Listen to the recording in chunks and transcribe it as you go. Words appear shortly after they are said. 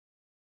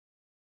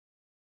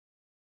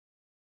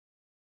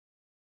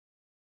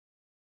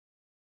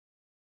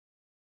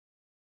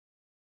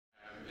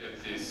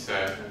at this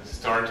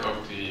start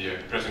of the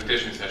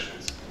presentation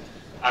sessions.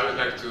 I would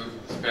like to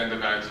spend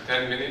about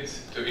 10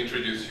 minutes to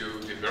introduce you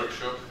the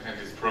workshop and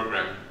this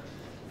program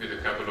with a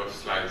couple of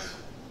slides.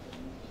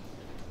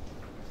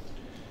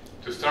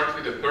 To start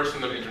with a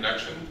personal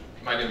introduction,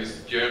 my name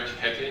is György,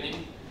 Hetényi,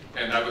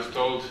 and I was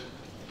told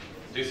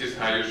this is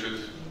how you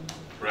should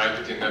write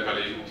it in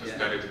Nepali to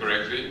spell it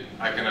correctly.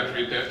 I cannot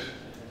read that.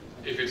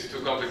 If it's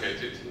too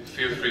complicated,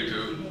 feel free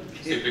to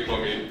simply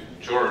call me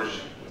György,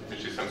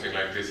 which is something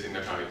like this in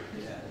Nepali.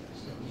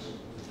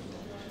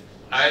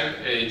 I'm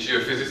a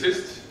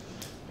geophysicist,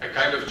 a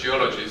kind of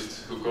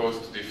geologist who goes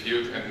to the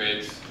field and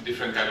makes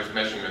different kind of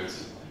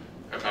measurements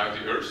about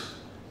the Earth,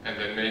 and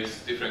then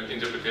makes different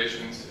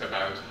interpretations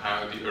about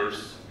how the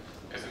Earth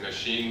as a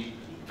machine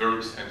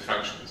works and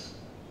functions.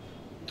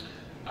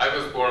 I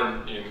was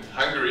born in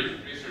Hungary.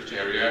 Research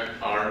area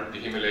are the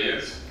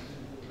Himalayas,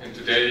 and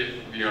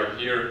today we are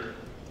here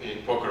in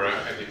Pokhara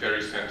at the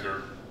very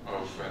center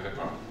of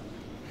Nepal.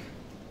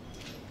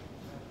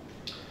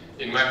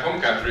 In my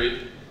home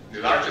country, the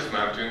largest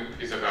mountain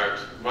is about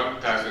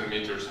 1,000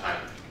 meters high.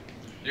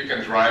 You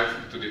can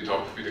drive to the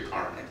top with a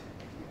car.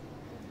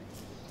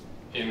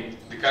 In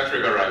the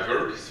country where I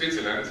work,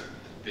 Switzerland,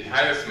 the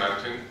highest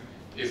mountain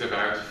is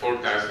about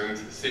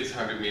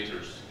 4,600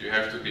 meters. You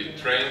have to be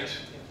trained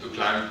to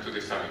climb to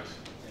the summit.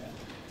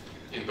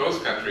 In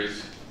both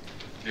countries,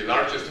 the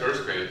largest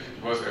earthquake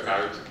was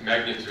about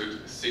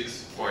magnitude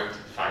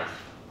 6.5.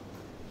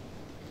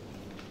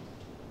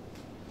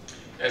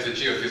 As a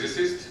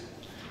geophysicist,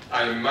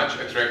 I am much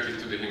attracted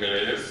to the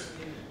Himalayas,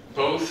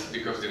 both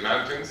because the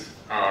mountains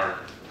are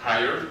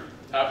higher,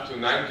 up to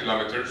 9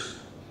 kilometers,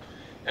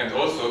 and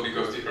also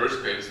because the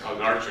earthquakes are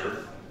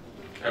larger,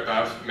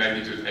 above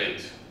magnitude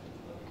 8.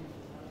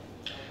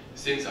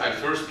 Since I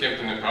first came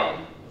to Nepal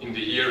in the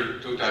year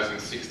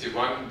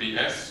 2061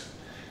 BS,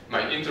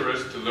 my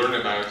interest to learn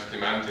about the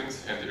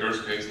mountains and the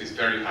earthquakes is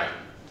very high.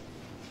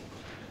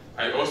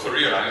 I also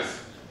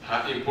realize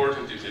how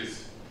important it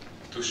is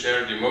to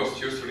share the most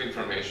useful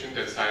information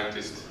that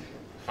scientists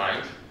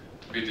find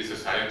with the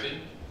society,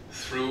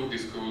 through the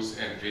schools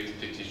and with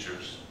the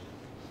teachers.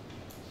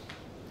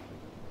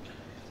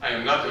 I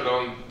am not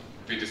alone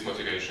with this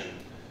motivation.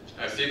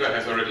 Siba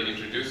has already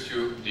introduced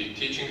you the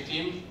teaching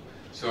team,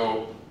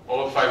 so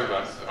all 5 of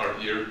us are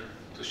here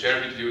to share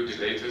with you the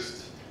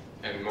latest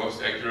and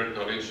most accurate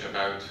knowledge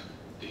about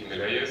the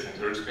Himalayas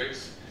and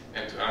earthquakes,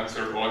 and to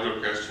answer all your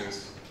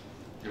questions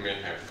you may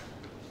have.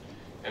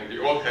 And we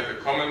all have a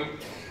common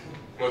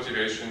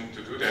motivation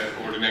to do that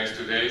over the next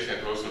 2 days,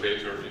 and also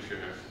later if you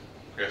have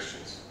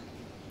questions.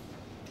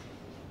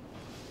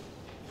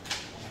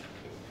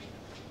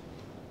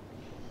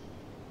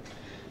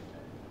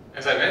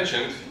 As I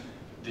mentioned,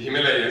 the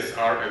Himalayas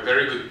are a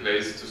very good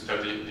place to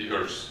study the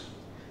Earth.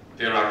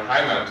 There are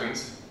high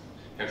mountains,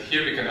 and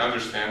here we can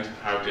understand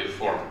how they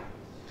form.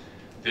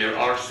 There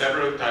are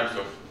several types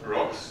of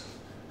rocks,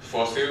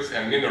 fossils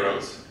and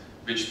minerals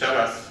which tell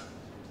us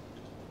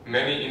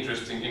many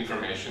interesting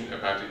information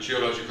about the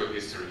geological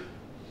history.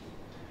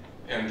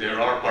 And there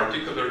are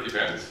particular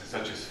events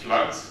such as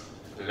floods,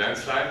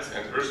 landslides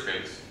and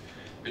earthquakes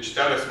which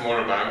tell us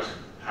more about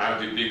how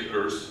the big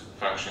Earth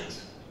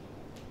functions.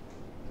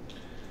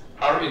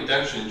 Our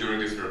intention during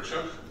this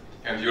workshop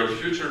and your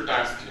future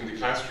task in the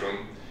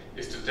classroom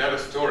is to tell a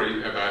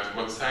story about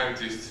what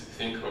scientists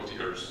think of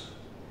the Earth.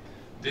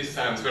 This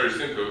sounds very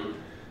simple,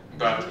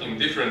 but in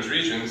different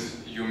regions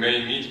you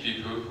may meet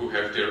people who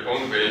have their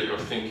own way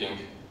of thinking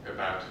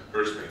about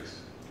earthquakes.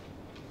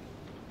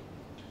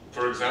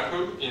 For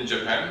example, in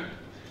Japan,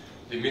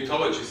 the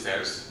mythology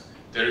says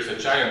there is a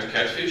giant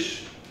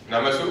catfish,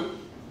 Namazu,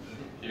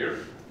 here,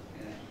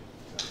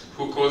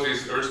 who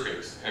causes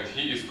earthquakes, and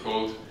he is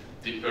called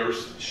the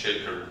Earth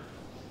Shaker.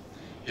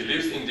 He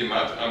lives in the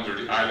mud under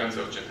the islands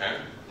of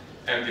Japan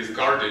and is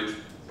guarded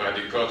by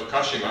the god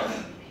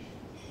Kashima,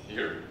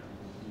 here,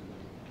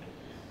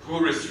 who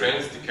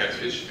restrains the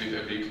catfish with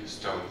a big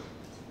stone.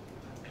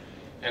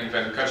 And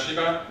when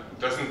Kashima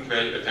doesn't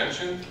pay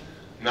attention,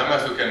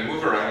 Namazu can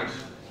move around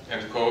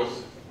and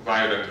cause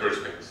violent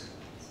earthquakes.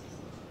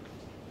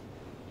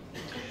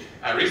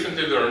 I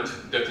recently learned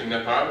that in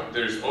Nepal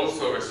there is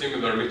also a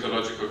similar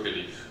mythological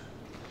belief.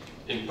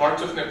 In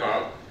parts of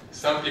Nepal,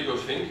 some people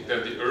think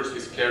that the Earth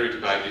is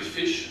carried by the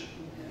fish,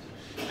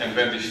 and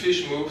when the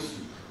fish moves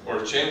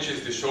or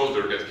changes the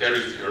shoulder that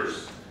carries the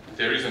Earth,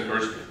 there is an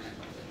earthquake.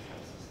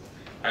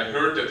 I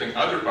heard that in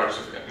other parts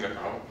of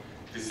Nepal,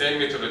 the same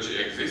mythology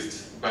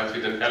exists, but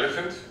with an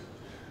elephant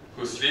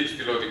who sleeps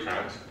below the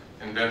ground,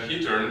 and when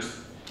he turns,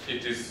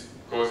 it is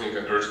causing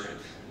an earthquake.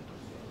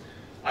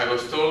 I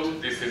was told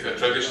this is a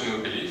traditional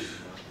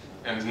belief,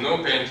 and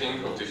no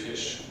painting of the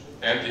fish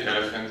and the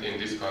elephant in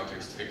this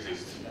context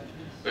exists.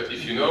 But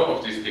if you know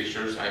of these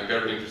pictures, I am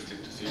very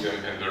interested to see them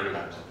and learn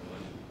about them.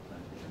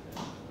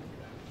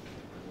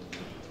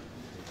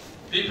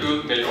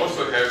 People may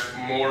also have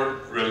more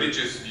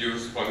religious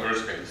views on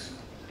earthquakes.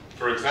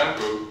 For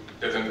example,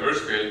 that an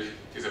earthquake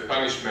is a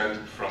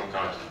punishment from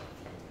God.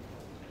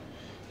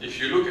 If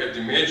you look at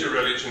the major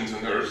religions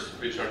on earth,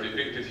 which are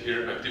depicted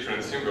here at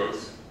different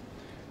symbols,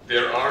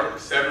 there are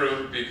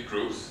several big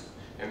groups,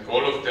 and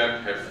all of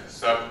them have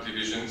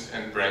subdivisions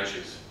and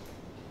branches.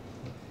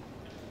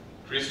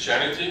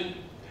 Christianity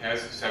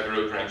has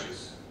several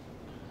branches.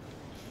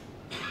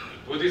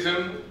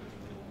 Buddhism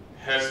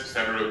has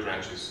several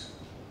branches.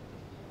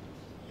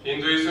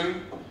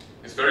 Hinduism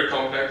is very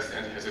complex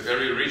and has a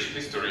very rich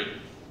history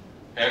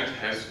and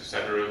has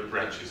several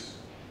branches.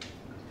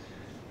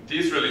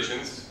 These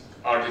religions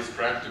are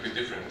described to be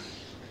different,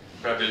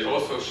 but they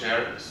also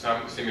share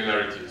some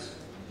similarities.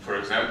 For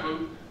example,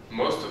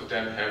 most of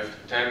them have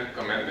 10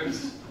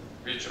 commandments,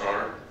 which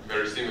are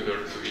very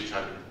similar to each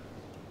other.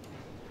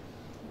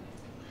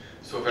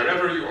 So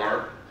wherever you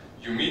are,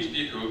 you meet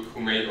people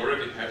who may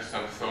already have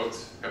some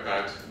thoughts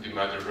about the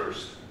Mother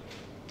Earth.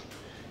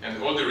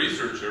 And all the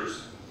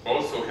researchers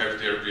also have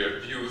their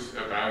views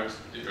about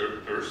the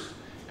Earth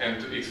and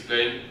to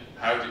explain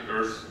how the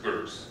Earth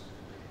works.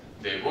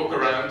 They walk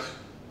around,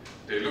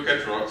 they look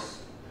at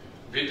rocks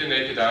with the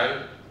naked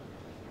eye,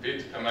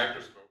 with a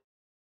microscope.